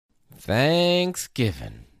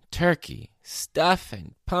Thanksgiving, turkey,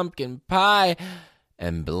 stuffing, pumpkin pie,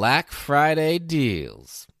 and Black Friday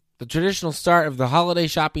deals. The traditional start of the holiday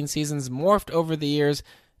shopping season's morphed over the years,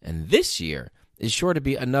 and this year is sure to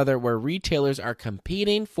be another where retailers are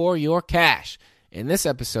competing for your cash. In this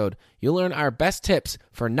episode, you'll learn our best tips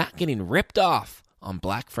for not getting ripped off on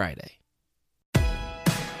Black Friday.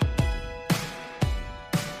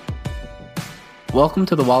 Welcome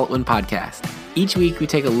to the Wallet Win Podcast. Each week, we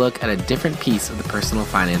take a look at a different piece of the personal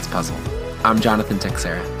finance puzzle. I'm Jonathan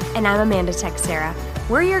Texera. And I'm Amanda Texera.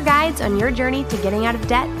 We're your guides on your journey to getting out of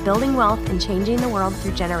debt, building wealth, and changing the world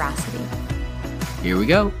through generosity. Here we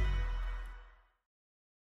go.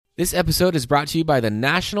 This episode is brought to you by the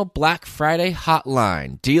National Black Friday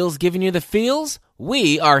Hotline. Deals giving you the feels?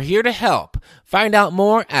 We are here to help. Find out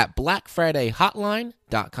more at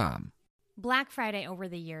blackfridayhotline.com. Black Friday over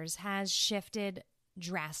the years has shifted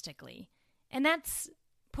drastically, and that's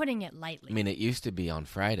putting it lightly. I mean, it used to be on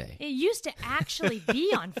Friday. It used to actually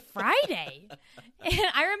be on Friday. And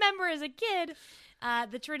I remember as a kid,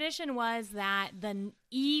 the tradition was that the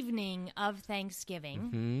evening of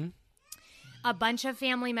Thanksgiving, a bunch of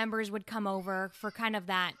family members would come over for kind of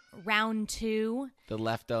that round two. The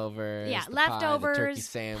leftovers. Yeah, the leftovers, pie, the turkey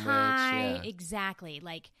sandwich. pie, Yeah. exactly.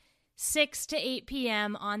 Like 6 to 8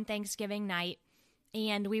 p.m. on Thanksgiving night.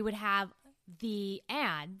 And we would have the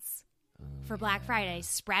ads for Black Friday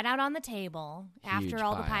spread out on the table after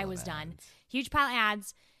all the pie was done. Huge pile of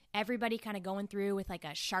ads. Everybody kind of going through with like a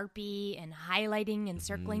Sharpie and highlighting and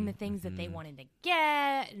circling the things that they wanted to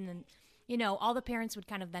get. And then, you know, all the parents would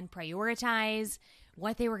kind of then prioritize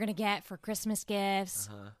what they were going to get for Christmas gifts.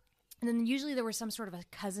 And then usually there was some sort of a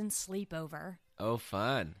cousin sleepover. Oh,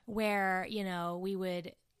 fun. Where, you know, we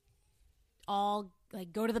would all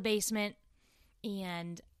like go to the basement,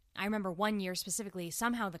 and I remember one year specifically,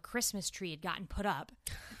 somehow the Christmas tree had gotten put up.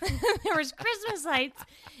 There was Christmas lights,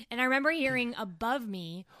 and I remember hearing above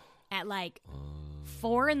me at like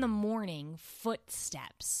 4 a.m.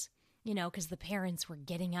 footsteps, you know, because the parents were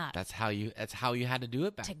getting up. That's how you had to do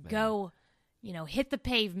it back to then. go, you know, hit the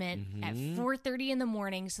pavement at 4:30 in the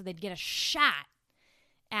morning so they'd get a shot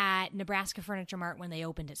at Nebraska Furniture Mart when they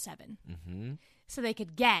opened at 7. So they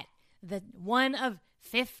could get the one of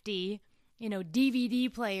 50, you know,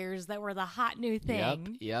 DVD players that were the hot new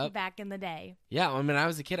thing back in the day. Yeah, when I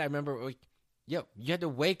was a kid, I remember, you had to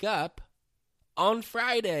wake up on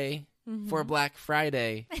Friday for a Black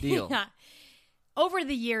Friday deal. Yeah. Over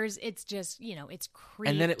the years, it's just, you know, it's creeped.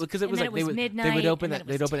 And then because it was like midnight, they would open and then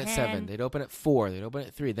they'd it was open at 7, 10. they'd open at 4, they'd open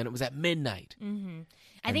at 3, then it was at midnight.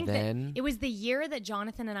 I think then, that it was the year that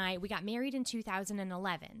Jonathan and I, we got married in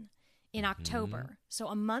 2011 in October. So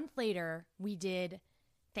a month later, we did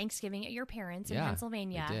Thanksgiving at your parents in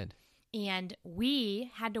Pennsylvania. We did. And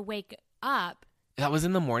we had to wake up. That was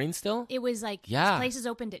in the morning still? It was like places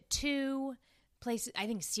opened at 2. I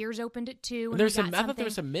think Sears opened at 2. I thought there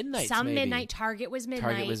was some midnight. Midnight. Target was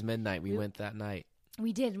midnight. We went that night.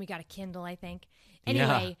 We did, and we got a Kindle, I think.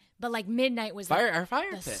 Anyway, but like midnight was our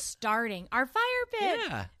fire pit. Starting. Our fire pit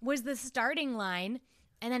was the starting line,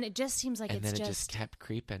 and then it just seems like it just kept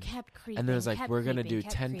creeping. And then it was like, we're going to do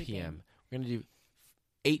 10 p.m. We're going to do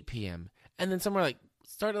 8 p.m. And then somewhere like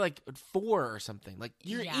started like at 4 or something. Like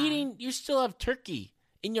you're eating, you still have turkey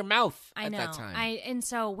in your mouth at that time. And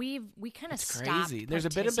so we kind of stopped crazy. There's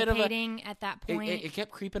a bit of at that point. It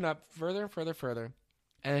kept creeping up further and further.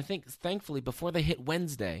 And I think, thankfully, before they hit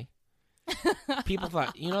Wednesday, people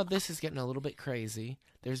thought, you know, this is getting a little bit crazy.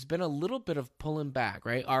 There's been a little bit of pulling back,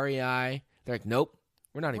 right? REI, they're like, nope,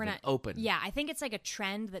 we're not open. Yeah, I think it's like a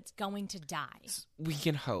trend that's going to die. We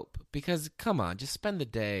can hope. Because, come on, just spend the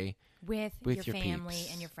day with your family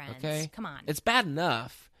peeps, and your friends. Okay? Come on. It's bad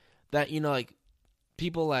enough that, you know, like,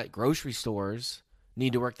 people at grocery stores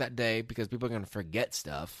need to work that day because people are going to forget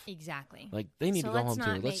stuff. Exactly. Like, they need to go home too.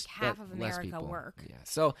 Let's not make half of America work. Yeah.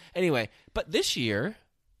 So, anyway, but this year,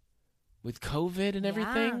 with COVID and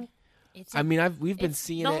everything, we've been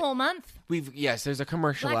seeing the whole month. There's a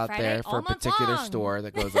commercial Black out Friday, there for a particular store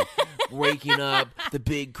that goes like, waking up, the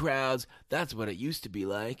big crowds, that's what it used to be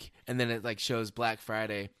like. And then it like shows Black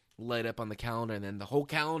Friday light up on the calendar, and then the whole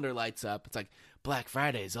calendar lights up. It's like, Black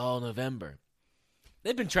Friday is all November.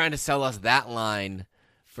 They've been trying to sell us that line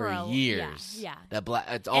for years. Yeah.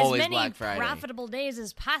 It's always Black As Friday. many profitable days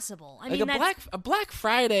as possible. I like mean, a Black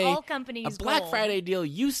Friday. All companies. A Black Friday deal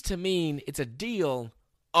used to mean it's a deal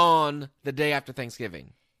on the day after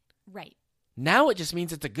Thanksgiving. Right. Now it just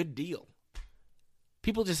means it's a good deal.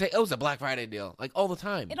 People just say, "Oh, it's a Black Friday deal," like all the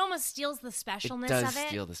time. It almost steals the specialness of it. It does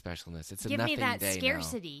steal the specialness. It's Give a nothing me that day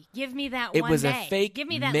scarcity. Now. Give me that it one was day. A fake, give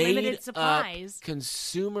me that made limited supplies. Up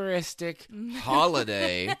consumeristic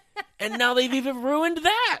holiday, And now they've even ruined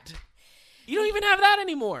that. You don't even have that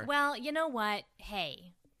anymore. Well, you know what?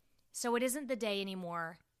 Hey, so it isn't the day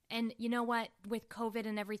anymore. And you know what? With COVID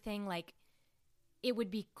and everything, like, it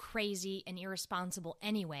would be crazy and irresponsible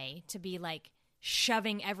anyway to be, like,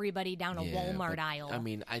 shoving everybody down a Walmart aisle. I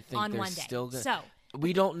mean, I think on they're one day. still gonna, So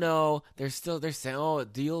we don't know. They're saying, oh,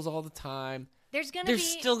 deals all the time. There's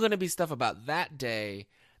still going to be stuff about that day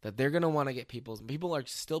that they're going to want to get people are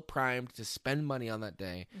still primed to spend money on that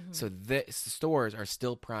day. Mm-hmm. So the stores are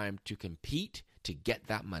still primed to compete to get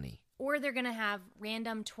that money. Or they're going to have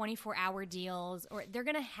random 24-hour deals, or they're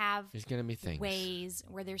going to have There's going to be things. Ways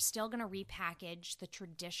where they're still going to repackage the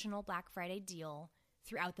traditional Black Friday deal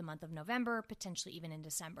throughout the month of November, potentially even in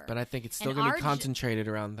December. But I think it's still going to be concentrated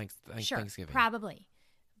around Thanksgiving. Probably.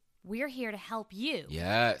 We're here to help you.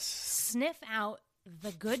 Yes. Sniff out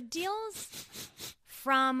the good deals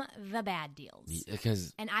from the bad deals.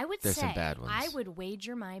 And I would there's say, some bad ones. I would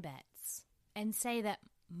wager my bets and say that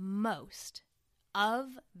most of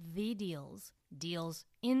the deals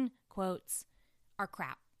in quotes, are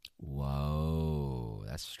crap. Whoa,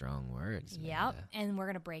 that's strong words. Yep, Amanda. and we're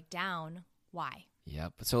going to break down why.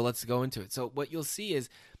 Yep, so let's go into it. So what you'll see is,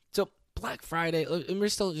 Black Friday, and we're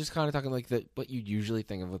still just kind of talking like what you usually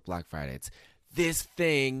think of with Black Friday. It's this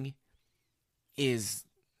thing is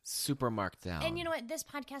super marked down. And you know what? This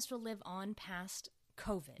podcast will live on past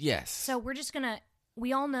COVID. Yes. So we're just going to,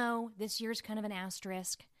 we all know this year's kind of an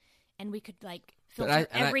asterisk, and we could filter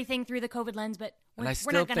everything through the COVID lens, but we're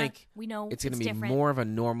not going to, we know it's going to be different. More of a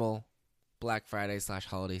normal Black Friday /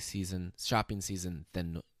 holiday season, shopping season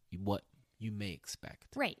than what you may expect.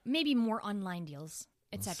 Right. Maybe more online deals,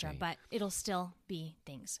 etc. But it'll still be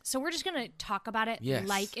things. So we're just going to talk about it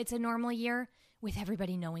like it's a normal year with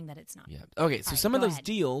everybody knowing that it's not. Yeah. Okay, so some of those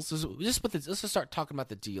deals, let's just start talking about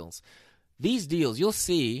the deals. These deals, you'll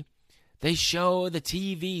see, they show the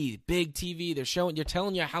TV, big TV. They're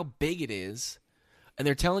telling you how big it is. And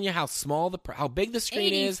they're telling you how big the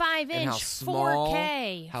screen is, 85-inch and how small,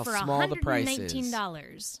 4K how for small the price is.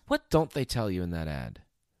 $119. What don't they tell you in that ad?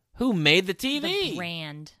 Who made the TV? The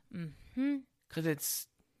brand. Mm-hmm. Because it's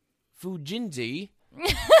Fujinji.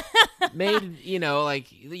 Made, you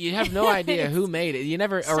have no idea who made it. You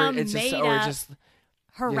never,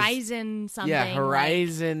 Horizon something. Yeah,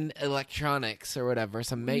 Horizon Electronics or whatever.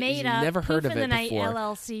 You never heard of it before.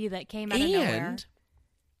 LLC that came out of nowhere.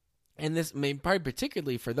 And this probably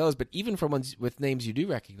particularly for those, but even for ones with names you do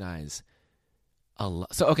recognize.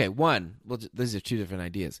 So, okay, these are two different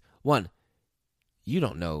ideas. One, you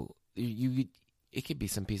don't know. It could be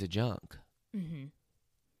some piece of junk. Mm-hmm.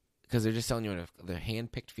 Because they're just telling you their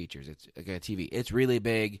hand-picked features. It's like a TV. It's really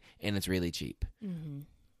big and it's really cheap. Mm-hmm.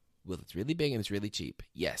 Well, it's really big and it's really cheap.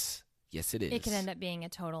 Yes, it is. It could end up being a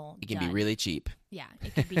total. It can be really cheap. Yeah,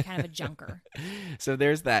 it could be kind of a junker. So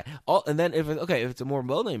there's that. And then if it's a more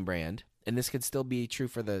well-known brand, and this could still be true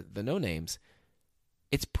for the no-names,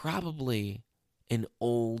 it's probably an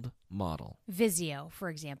old model. Vizio, for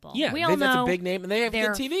example. Yeah, we all know that's a big name, and they have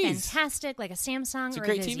good TVs. Fantastic, like a Samsung it's or a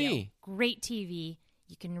great Vizio. TV. Great TV.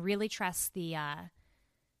 You can really trust the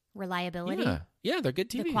reliability. Yeah, they're good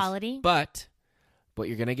TVs. The quality. But what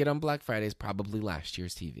you're going to get on Black Friday is probably last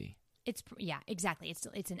year's TV. Exactly.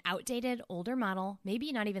 It's an outdated, older model.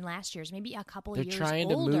 Maybe not even last year's. Maybe a couple years older. They're trying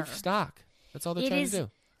to move stock. That's all they're trying to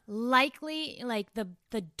do. Likely, like the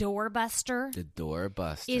doorbuster. The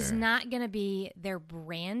doorbuster is not going to be their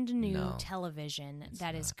brand new television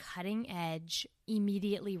that is cutting edge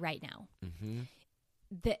immediately right now.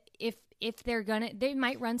 Mm-hmm. If they're they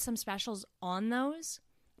might run some specials on those,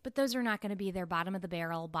 but those are not going to be their bottom of the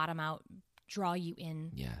barrel, bottom out, draw you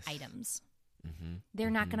in items. Mm-hmm.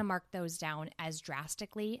 They're not going to mark those down as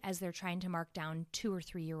drastically as they're trying to mark down 2 or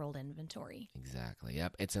 3 year old inventory. Exactly.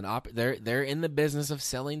 Yep. It's they're in the business of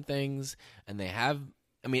selling things, and they have.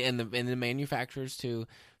 And the manufacturers too.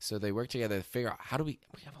 So they work together to figure out how do we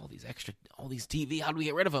have all these TV. How do we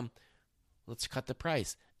get rid of them? Let's cut the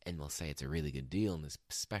price, and we'll say it's a really good deal on this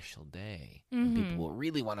special day. Mm-hmm. And people will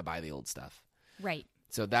really want to buy the old stuff. Right.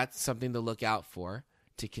 So that's something to look out for,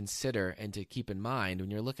 to consider, and to keep in mind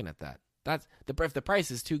when you're looking at that. If the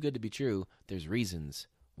price is too good to be true, there's reasons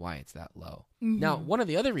why it's that low. Mm-hmm. Now, one of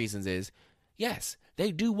the other reasons is, yes,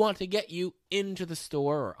 they do want to get you into the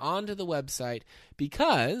store or onto the website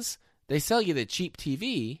because they sell you the cheap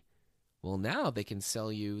TV. Well, now they can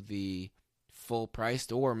sell you the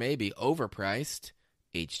full-priced or maybe overpriced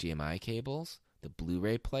HDMI cables, the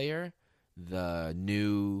Blu-ray player, the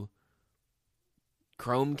new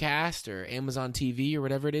Chromecast or Amazon TV or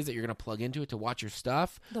whatever it is that you're going to plug into it to watch your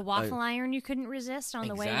stuff. The waffle iron you couldn't resist on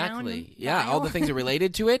the way down. Exactly. Yeah, all the things are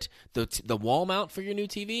related to it. The wall mount for your new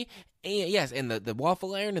TV. And yes, and the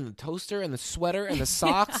waffle iron and the toaster and the sweater and the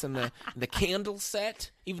socks and the candle set,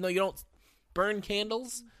 even though you don't burn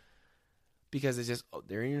candles. Because it's just,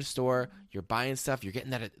 they're in your store, you're buying stuff, you're getting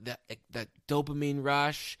that dopamine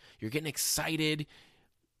rush, you're getting excited.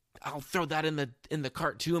 I'll throw that in the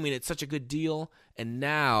cart too. I mean, it's such a good deal. And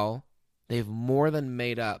now they've more than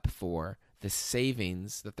made up for the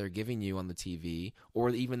savings that they're giving you on the TV, or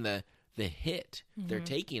even the hit they're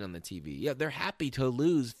taking on the TV. Yeah, they're happy to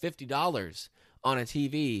lose $50 on a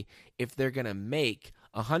TV if they're going to make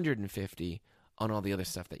 $150 on all the other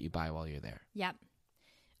stuff that you buy while you're there. Yep.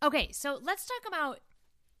 Okay, so let's talk about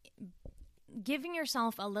giving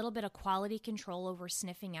yourself a little bit of quality control over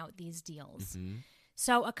sniffing out these deals. Mm-hmm.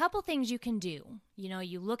 So a couple things you can do. You know,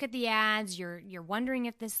 you look at the ads, you're wondering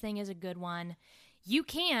if this thing is a good one. You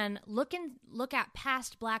can look at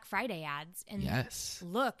past Black Friday ads and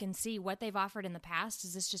look and see what they've offered in the past.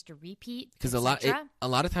 Is this just a repeat? Because a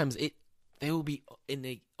lot of times they will be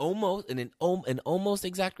in an almost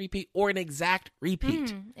exact repeat or an exact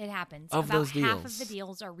repeat. It happens. Of About those deals. half of the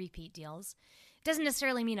deals are repeat deals. Doesn't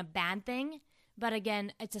necessarily mean a bad thing, but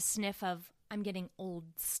again, it's a sniff of I'm getting old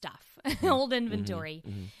stuff, old inventory.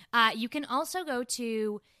 You can also go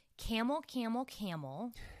to Camel.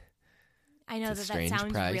 I know that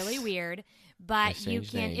sounds price. Really weird, but you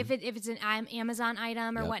can, name. if it's an Amazon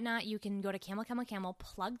item or whatnot, you can go to Camel,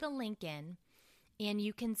 plug the link in, and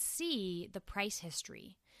you can see the price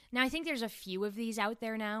history. Now, I think there's a few of these out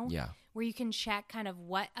there now where you can check kind of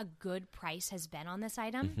what a good price has been on this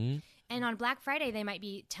item. And on Black Friday, they might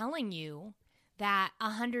be telling you that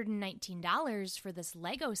 $119 for this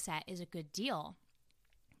Lego set is a good deal.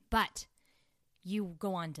 But you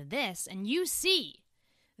go on to this and you see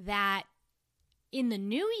that in the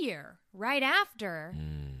new year, right after,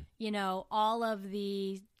 you know, all of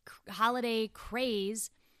the holiday craze,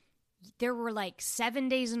 there were like 7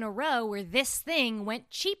 days in a row where this thing went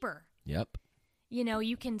cheaper. Yep. You know,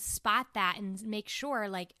 you can spot that and make sure,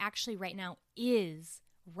 like, actually right now is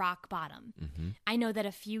rock bottom. I know that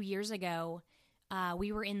a few years ago,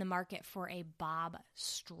 we were in the market for a Bob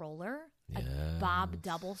stroller, a Bob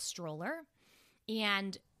double stroller,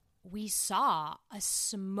 and we saw a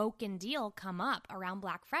smoking deal come up around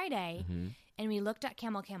Black Friday, and we looked at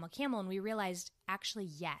Camel, and we realized, actually,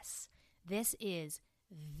 yes, this is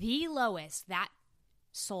the lowest that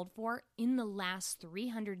sold for in the last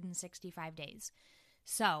 365 days.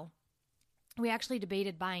 So we actually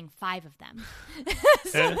debated buying 5 of them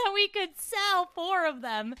so that we could sell 4 of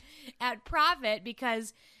them at profit,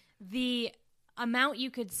 because the amount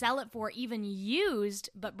you could sell it for, even used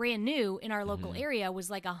but brand new in our local area, was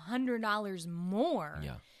like $100 more.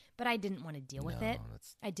 Yeah. But I didn't want to deal with it.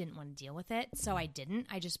 So I didn't.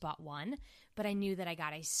 I just bought one, but I knew that I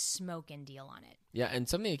got a smoking deal on it. Yeah, and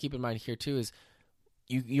something to keep in mind here too is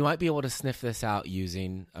you might be able to sniff this out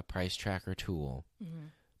using a price tracker tool,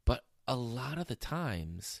 but a lot of the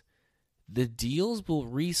times the deals will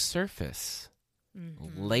resurface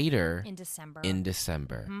later in December.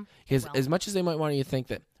 Because as much as they might want you to think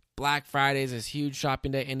that Black Friday is this huge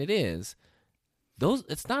shopping day, and it is,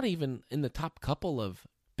 it's not even in the top couple of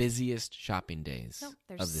busiest shopping days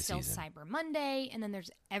of the season. There's still Cyber Monday, and then there's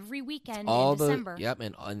every weekend in December.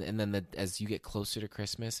 And then as you get closer to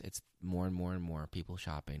Christmas, it's more and more people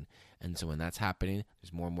shopping. And so when that's happening,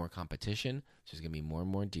 there's more and more competition. So there's going to be more and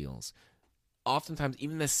more deals. Oftentimes,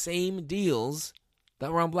 even the same deals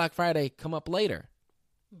that were on Black Friday come up later.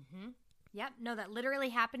 Yep. No, that literally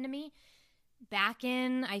happened to me back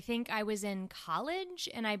in, I think I was in college,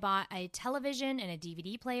 and I bought a television and a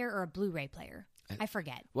DVD player or a Blu-ray player. I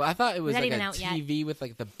forget. Well, I thought it was like a TV with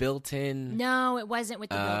like the built-in. No, it wasn't with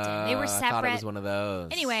the built-in. They were separate. I thought it was one of those.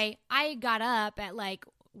 Anyway, I got up at like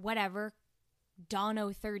whatever, dawn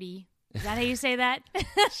 0:30. Is that how you say that?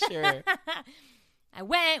 Sure. I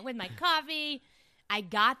went with my coffee. I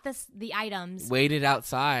got the items. Waited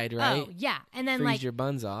outside, right? Oh, yeah. And then freeze your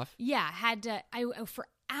buns off. Yeah, for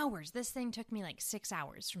hours. This thing took me like 6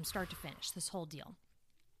 hours from start to finish, this whole deal.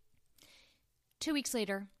 2 weeks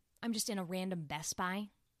later, I'm just in a random Best Buy.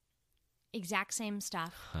 Exact same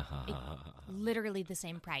stuff. Literally the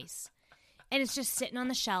same price. And it's just sitting on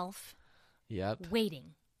the shelf. Yep.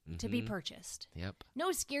 Waiting to be purchased. Yep.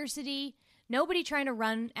 No scarcity. Nobody trying to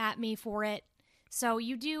run at me for it. So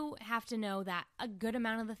you do have to know that a good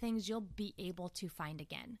amount of the things you'll be able to find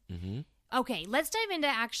again. Okay, let's dive into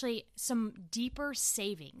actually some deeper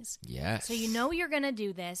savings. Yes. So you know you're going to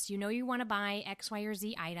do this. You know you want to buy X, Y, or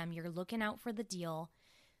Z item. You're looking out for the deal.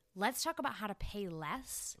 let's talk about how to pay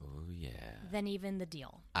less than even the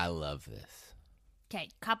deal. I love this. Okay,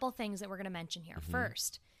 couple things that we're going to mention here.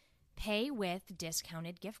 First, pay with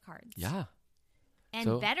discounted gift cards. Yeah.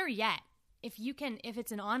 And better yet, if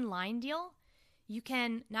it's an online deal, you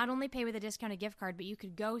can not only pay with a discounted gift card, but you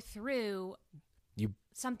could go through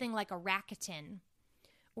something like a Rakuten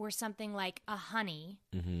or something like a Honey,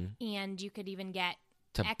 and you could even get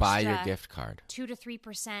buy your gift card 2 to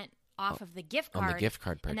 3% off of the gift card on the gift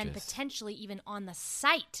card purchase, and then potentially even on the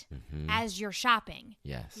site as you're shopping.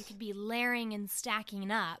 Yes, you could be layering and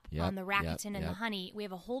stacking up on the Rakuten and the Honey. We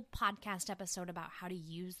have a whole podcast episode about how to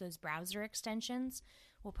use those browser extensions.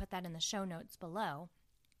 We'll put that in the show notes below.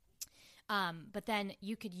 But then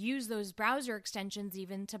you could use those browser extensions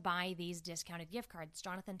even to buy these discounted gift cards.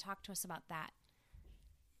 Jonathan, talk to us about that.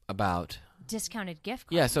 About discounted gift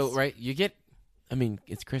cards. Yeah, so you get,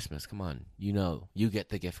 it's Christmas. Come on. You get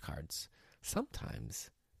the gift cards. Sometimes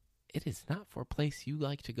it is not for a place you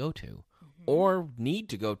like to go to or need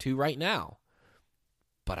to go to right now.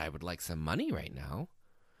 But I would like some money right now.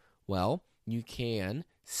 Well, you can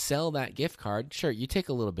sell that gift card. Sure, you take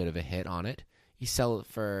a little bit of a hit on it. You sell it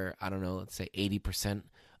for, I don't know, let's say 80%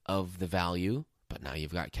 of the value, but now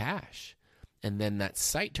you've got cash. And then that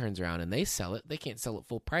site turns around and they sell it. They can't sell it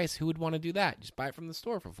full price. Who would want to do that? Just buy it from the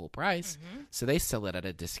store for full price. So they sell it at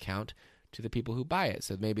a discount to the people who buy it.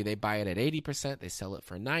 So maybe they buy it at 80%. They sell it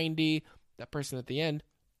for 90%. That person at the end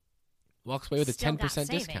walks away with a 10%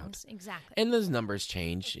 discount. Exactly. And those numbers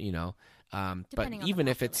change, but even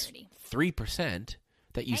if it's 3%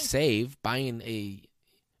 that you save buying a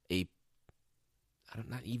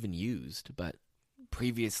not even used, but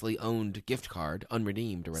previously owned gift card,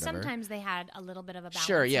 unredeemed or whatever. Sometimes they had a little bit of a balance.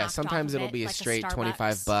 Sure, yeah. knocked Sometimes off of it'll be a like straight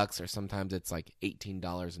Starbucks. $25, or sometimes it's like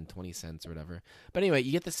 $18.20 or whatever. But anyway,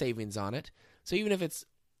 you get the savings on it. So even if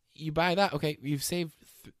you buy that, okay, you've saved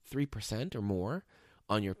 3% or more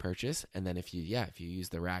on your purchase, and then if you use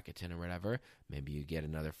the Rakuten or whatever, maybe you get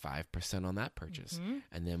another 5% on that purchase.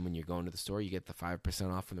 And then when you're going to the store, you get the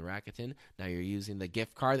 5% off from the Rakuten. Now you're using the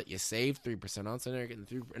gift card that you saved 3% on, so now you're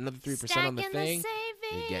getting another 3% on the thing.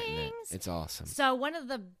 You're getting it. It's awesome. So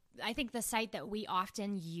I think the site that we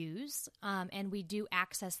often use, and we do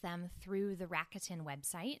access them through the Rakuten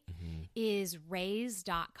website, is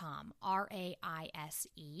raise.com, RAISE.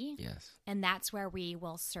 Yes. And that's where we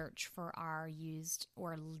will search for our used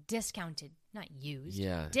or discounted, not used,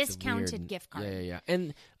 discounted gift card. Yeah.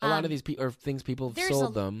 And a lot of these things people have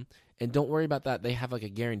sold them, and don't worry about that. They have like a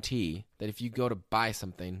guarantee that if you go to buy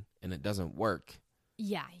something and it doesn't work,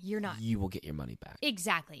 you will get your money back.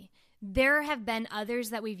 Exactly. There have been others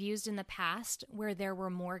that we've used in the past where there were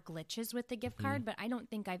more glitches with the gift card, but I don't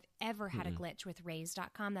think I've ever had a glitch with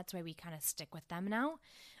raise.com. That's why we kind of stick with them now,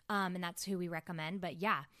 and that's who we recommend. But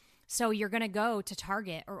yeah, so you're going to go to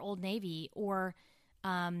Target or Old Navy or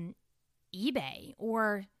eBay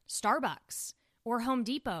or Starbucks or Home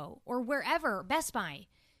Depot or wherever, Best Buy.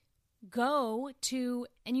 Go to,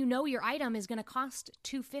 and your item is going to cost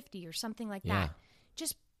 $250 or something like that.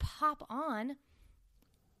 Just pop on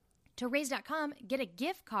to raise.com, get a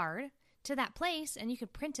gift card to that place, and you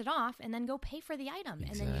could print it off and then go pay for the item.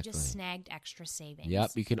 Exactly. And then you just snagged extra savings.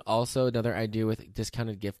 Yep. You can also, another idea with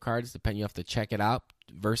discounted gift cards, you have to check it out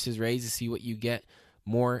versus Raise to see what you get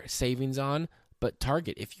more savings on. But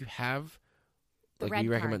Target, if you have, we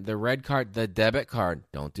recommend the red card, the debit card,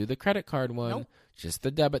 don't do the credit card one. Nope. Just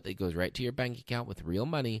the debit that goes right to your bank account with real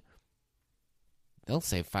money. They'll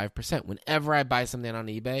save 5%. Whenever I buy something on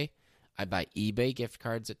eBay, I buy eBay gift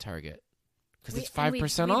cards at Target because it's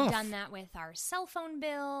 5% off. We've done that with our cell phone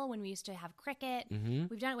bill when we used to have Cricket.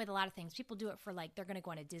 We've done it with a lot of things. People do it for they're going to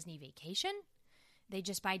go on a Disney vacation. They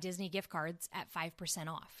just buy Disney gift cards at 5%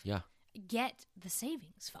 off. Yeah. Get the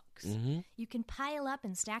savings, folks. You can pile up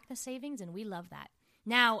and stack the savings, and we love that.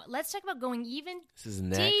 Now, let's talk about going even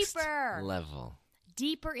next level.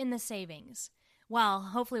 Deeper in the savings. Well,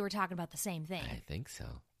 hopefully we're talking about the same thing. I think so.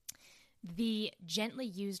 The gently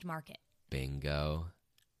used market. Bingo.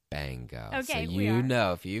 Bango. Okay,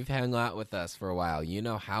 so if you've hung out with us for a while, you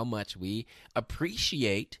know how much we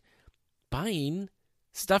appreciate buying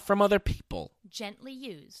stuff from other people. Gently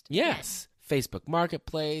used. Yes. Again. Facebook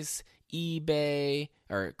Marketplace, eBay,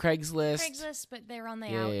 or Craigslist. Craigslist, but they're on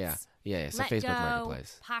the outs. Yeah. So Facebook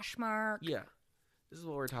Marketplace. Poshmark. Yeah. This is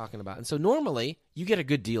what we're talking about. And so normally, you get a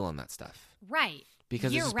good deal on that stuff. Right.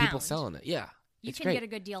 Because there's people selling it. Yeah. You can great. get a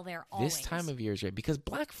good deal there always. This time of year is great because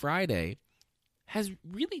Black Friday has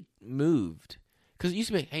really moved. Because it used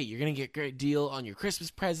to be, hey, you're going to get a great deal on your Christmas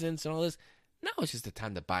presents and all this. Now it's just a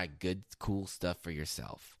time to buy good, cool stuff for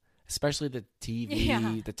yourself. especially the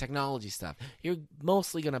TV, the technology stuff. You're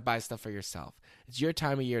mostly going to buy stuff for yourself. It's your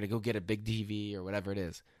time of year to go get a big TV or whatever it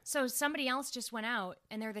is. So somebody else just went out,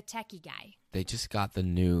 and they're the techie guy. They just got the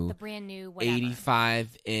brand new whatever.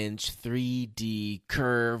 85-inch 3D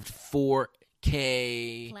curved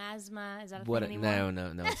 4K. Plasma, is that a thing anymore?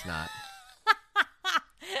 No, it's not.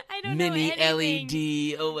 I don't Mini know anything.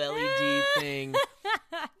 LED, OLED thing.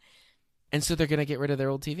 And so they're going to get rid of their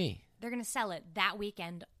old TV. They're going to sell it that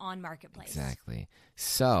weekend on Marketplace. Exactly.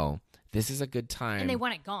 So this is a good time. And they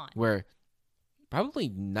want it gone. Where probably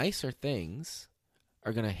nicer things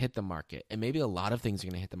are going to hit the market. And maybe a lot of things are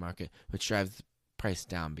going to hit the market, which drives the price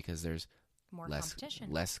down because there's more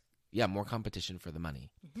competition. More competition for the money.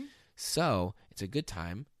 Mm-hmm. So it's a good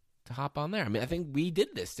time to hop on there. I mean, I think we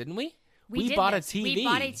did this, didn't we? We bought a TV. We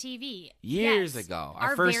bought a TV. Years ago.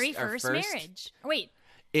 Our very first marriage. Wait.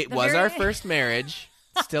 It was our first marriage.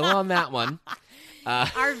 Still on that one.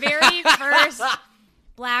 Our very first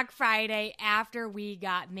Black Friday after we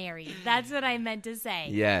got married. That's what I meant to say.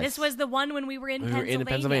 Yes. This was the one when we were in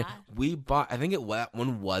Pennsylvania. We bought, I think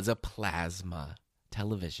one was a plasma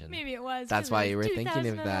television. Maybe it was. That's why you were thinking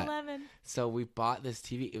of that. So we bought this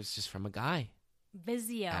TV. It was just from a guy.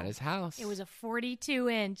 Vizio. At his house. It was a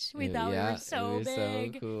 42-inch. We thought we were so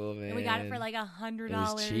big. So cool, man. And we got it for like $100. It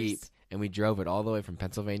was cheap. And we drove it all the way from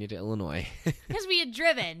Pennsylvania to Illinois. Because we had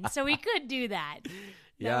driven, so we could do that.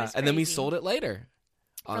 And then we sold it later.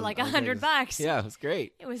 For like $100. Yeah, it was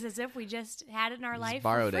great. It was as if we just had it in our life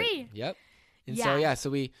borrowed for free. It. Yep. And so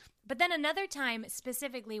we... But then another time,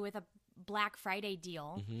 specifically with a Black Friday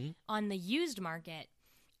deal on the used market,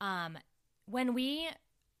 when we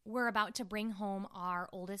were about to bring home our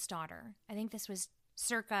oldest daughter, I think this was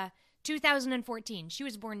circa 2014. She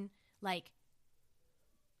was born like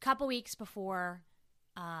a couple weeks before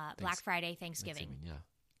Black Friday, Thanksgiving. Yeah.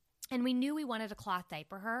 And we knew we wanted a cloth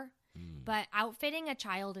diaper her, but outfitting a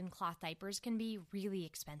child in cloth diapers can be really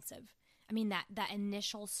expensive. I mean, that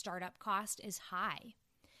initial startup cost is high.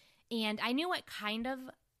 And I knew what kind of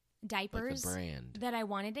diapers that I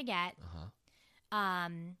wanted to get.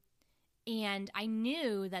 And I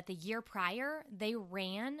knew that the year prior, they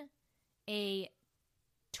ran a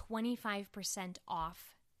 25%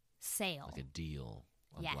 off sale. Like a deal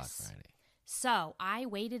on Black Friday. So I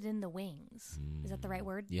waited in the wings. Is that the right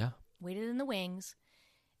word? Yeah. Waited in the wings.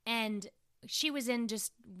 And she was in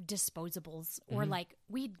just disposables or like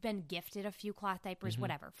we'd been gifted a few cloth diapers,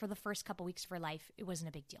 whatever. For the first couple weeks of her life, it wasn't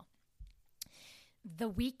a big deal. The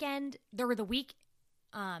week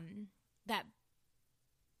that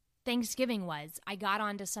Thanksgiving was, I got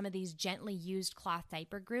onto some of these gently used cloth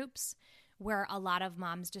diaper groups where a lot of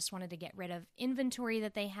moms just wanted to get rid of inventory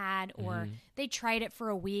that they had, or they tried it for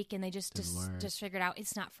a week and they just figured out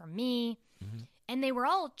it's not for me. And they were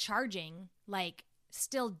all charging like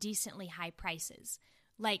still decently high prices,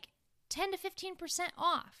 like 10 to 15%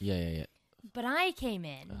 off. Yeah. But I came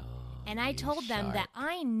in and I told them that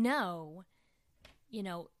I know,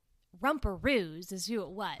 Rumperoos is who it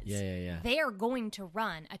was. Yeah. They are going to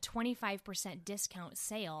run a 25% discount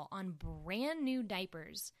sale on brand new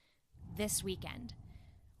diapers this weekend.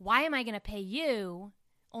 Why am I going to pay you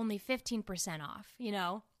only 15% off,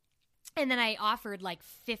 And then I offered like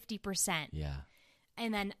 50%. Yeah.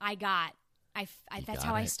 And then I got I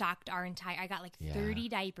stocked our entire, I got like 30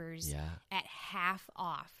 diapers at half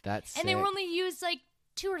off. That's and they were only used like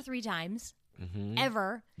 2 or 3 times.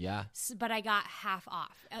 Ever. Yeah. But I got half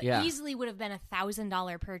off. Easily would have been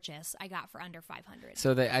 $1,000 purchase I got for under $500.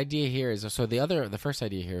 So the idea here is, the first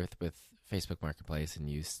idea here with Facebook Marketplace and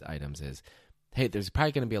used items is, hey, there's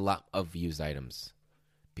probably going to be a lot of used items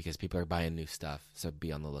because people are buying new stuff. So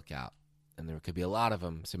be on the lookout. And there could be a lot of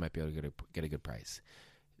them, so you might be able to get a good price.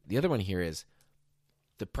 The other one here is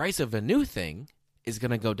the price of a new thing is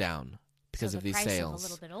going to go down because of these sales. Of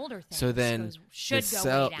a little bit older thing so then should go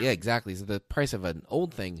way down. Yeah, exactly. So the price of an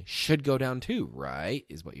old thing should go down too, right?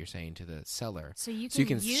 Is what you're saying to the seller. So you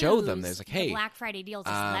can show them there's like, hey, the Black Friday deals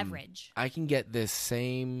as leverage. I can get this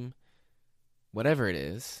same whatever it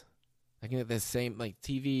is. I can get this same like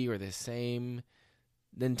TV or this same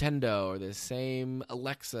Nintendo or this same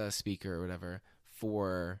Alexa speaker or whatever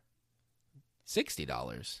for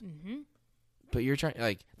 $60. But you're trying,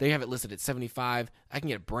 like, they have it listed at $75. I can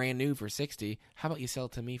get it brand new for $60. How about you sell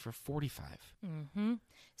it to me for $45?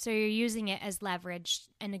 So you're using it as leverage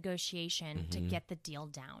and negotiation to get the deal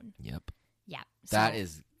down. Yep. Yeah. That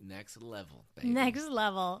is next level, baby. Next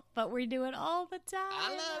level. But we do it all the time.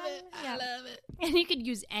 I love it. And you could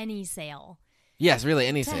use any sale. Yes, really,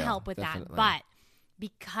 any sale. To help with that. But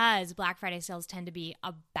because Black Friday sales tend to be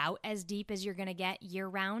about as deep as you're going to get year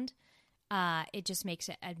round, it just makes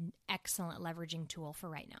it an excellent leveraging tool for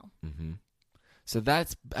right now. Mm-hmm. So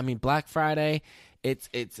that's, Black Friday, it's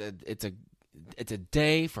a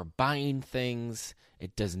day for buying things.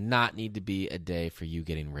 It does not need to be a day for you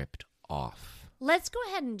getting ripped off. Let's go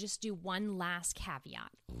ahead and just do one last caveat.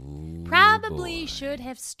 Ooh, Probably boy. should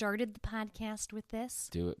have started the podcast with this.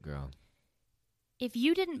 Do it, girl. If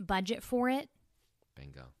you didn't budget for it,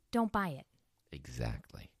 Bingo. don't buy it.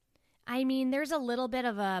 Exactly. There's a little bit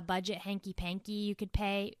of a budget hanky-panky you could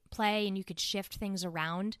play, and you could shift things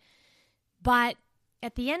around. But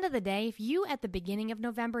at the end of the day, if you at the beginning of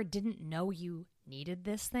November didn't know you needed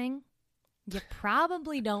this thing, you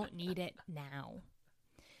probably don't need it now.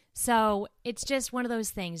 So it's just one of those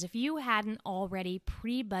things. If you hadn't already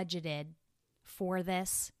pre-budgeted for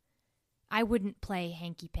this, I wouldn't play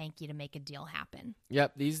hanky-panky to make a deal happen.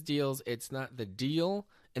 Yep, these deals, it's not the deal,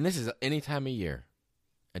 and this is any time of year.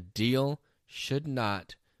 A deal should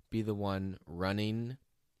not be the one running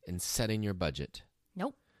and setting your budget.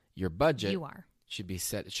 Nope. Your budget You are. should be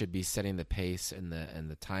setting the pace and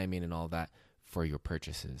the timing and all that for your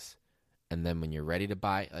purchases. And then when you're ready to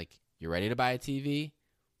buy, you're ready to buy a TV,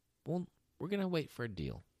 well, we're going to wait for a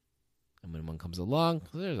deal. And when one comes along,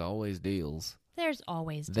 there's always deals. There's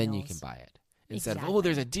always deals. Then you can buy it. Instead Exactly. of,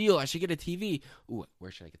 there's a deal, I should get a TV. Ooh,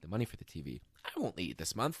 where should I get the money for the TV? I won't eat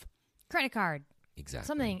this month. Credit card. Exactly.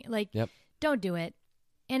 Something Yep. Don't do it.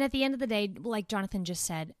 And at the end of the day, like Jonathan just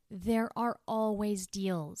said, there are always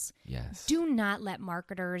deals. Yes. Do not let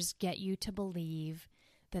marketers get you to believe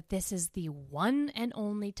that this is the one and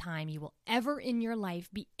only time you will ever in your life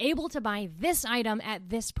be able to buy this item at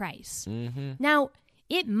this price. Mm-hmm. Now,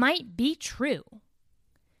 it might be true,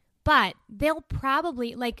 but they'll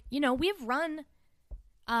probably, we've run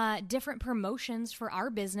different promotions for our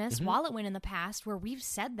business, Wallet Win, in the past where we've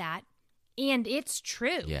said that, and it's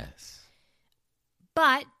true. Yes.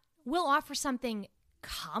 But we'll offer something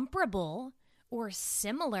comparable or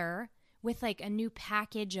similar with a new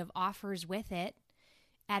package of offers with it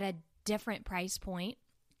at a different price point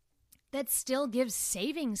that still gives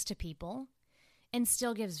savings to people and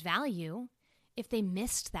still gives value if they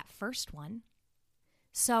missed that first one.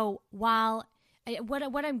 So while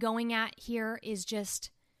what I'm going at here is just,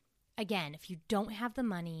 again, if you don't have the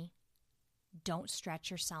money, don't stretch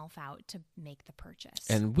yourself out to make the purchase.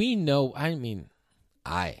 And we know, I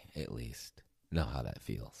at least know how that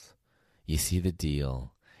feels. You see the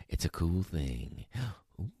deal. It's a cool thing.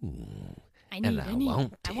 Ooh. I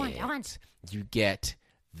want. You get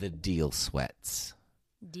the deal sweats.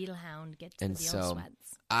 Deal hound gets And the deal so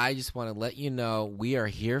sweats. I just want to let you know we are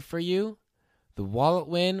here for you. The Wallet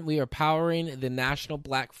Win, we are powering the National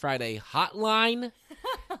Black Friday Hotline.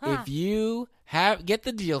 If you get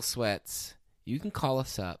the deal sweats, you can call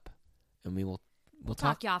us up and we'll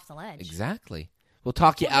talk you off the ledge. Exactly. We'll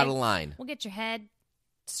talk you out of line. We'll get your head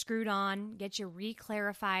screwed on, get you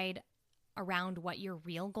re-clarified around what your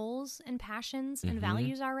real goals and passions and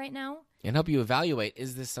values are right now. And help you evaluate,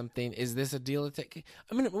 is this a deal to take?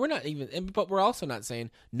 We're not even, but we're also not saying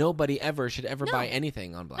nobody ever should ever buy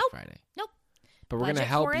anything on Black Friday. Nope. But we're going to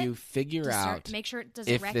help you figure out make sure it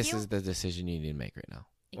doesn't if wreck this you. is the decision you need to make right now.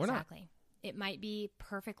 Or not. Exactly. It might be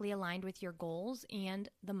perfectly aligned with your goals and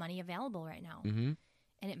the money available right now. Mm-hmm.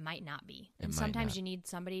 And it might not be. And sometimes you need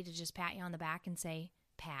somebody to just pat you on the back and say,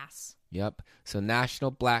 pass. Yep. So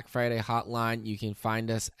National Black Friday Hotline, you can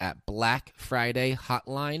find us at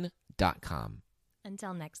blackfridayhotline.com.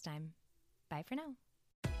 Until next time, bye for now.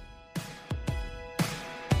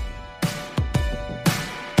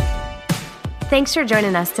 Thanks for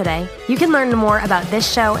joining us today. You can learn more about this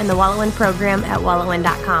show and the Wallet Win program at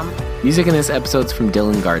walletwin.com. Music in this episode's from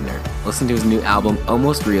Dylan Gardner. Listen to his new album,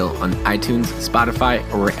 Almost Real, on iTunes, Spotify,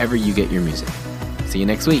 or wherever you get your music. See you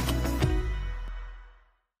next week.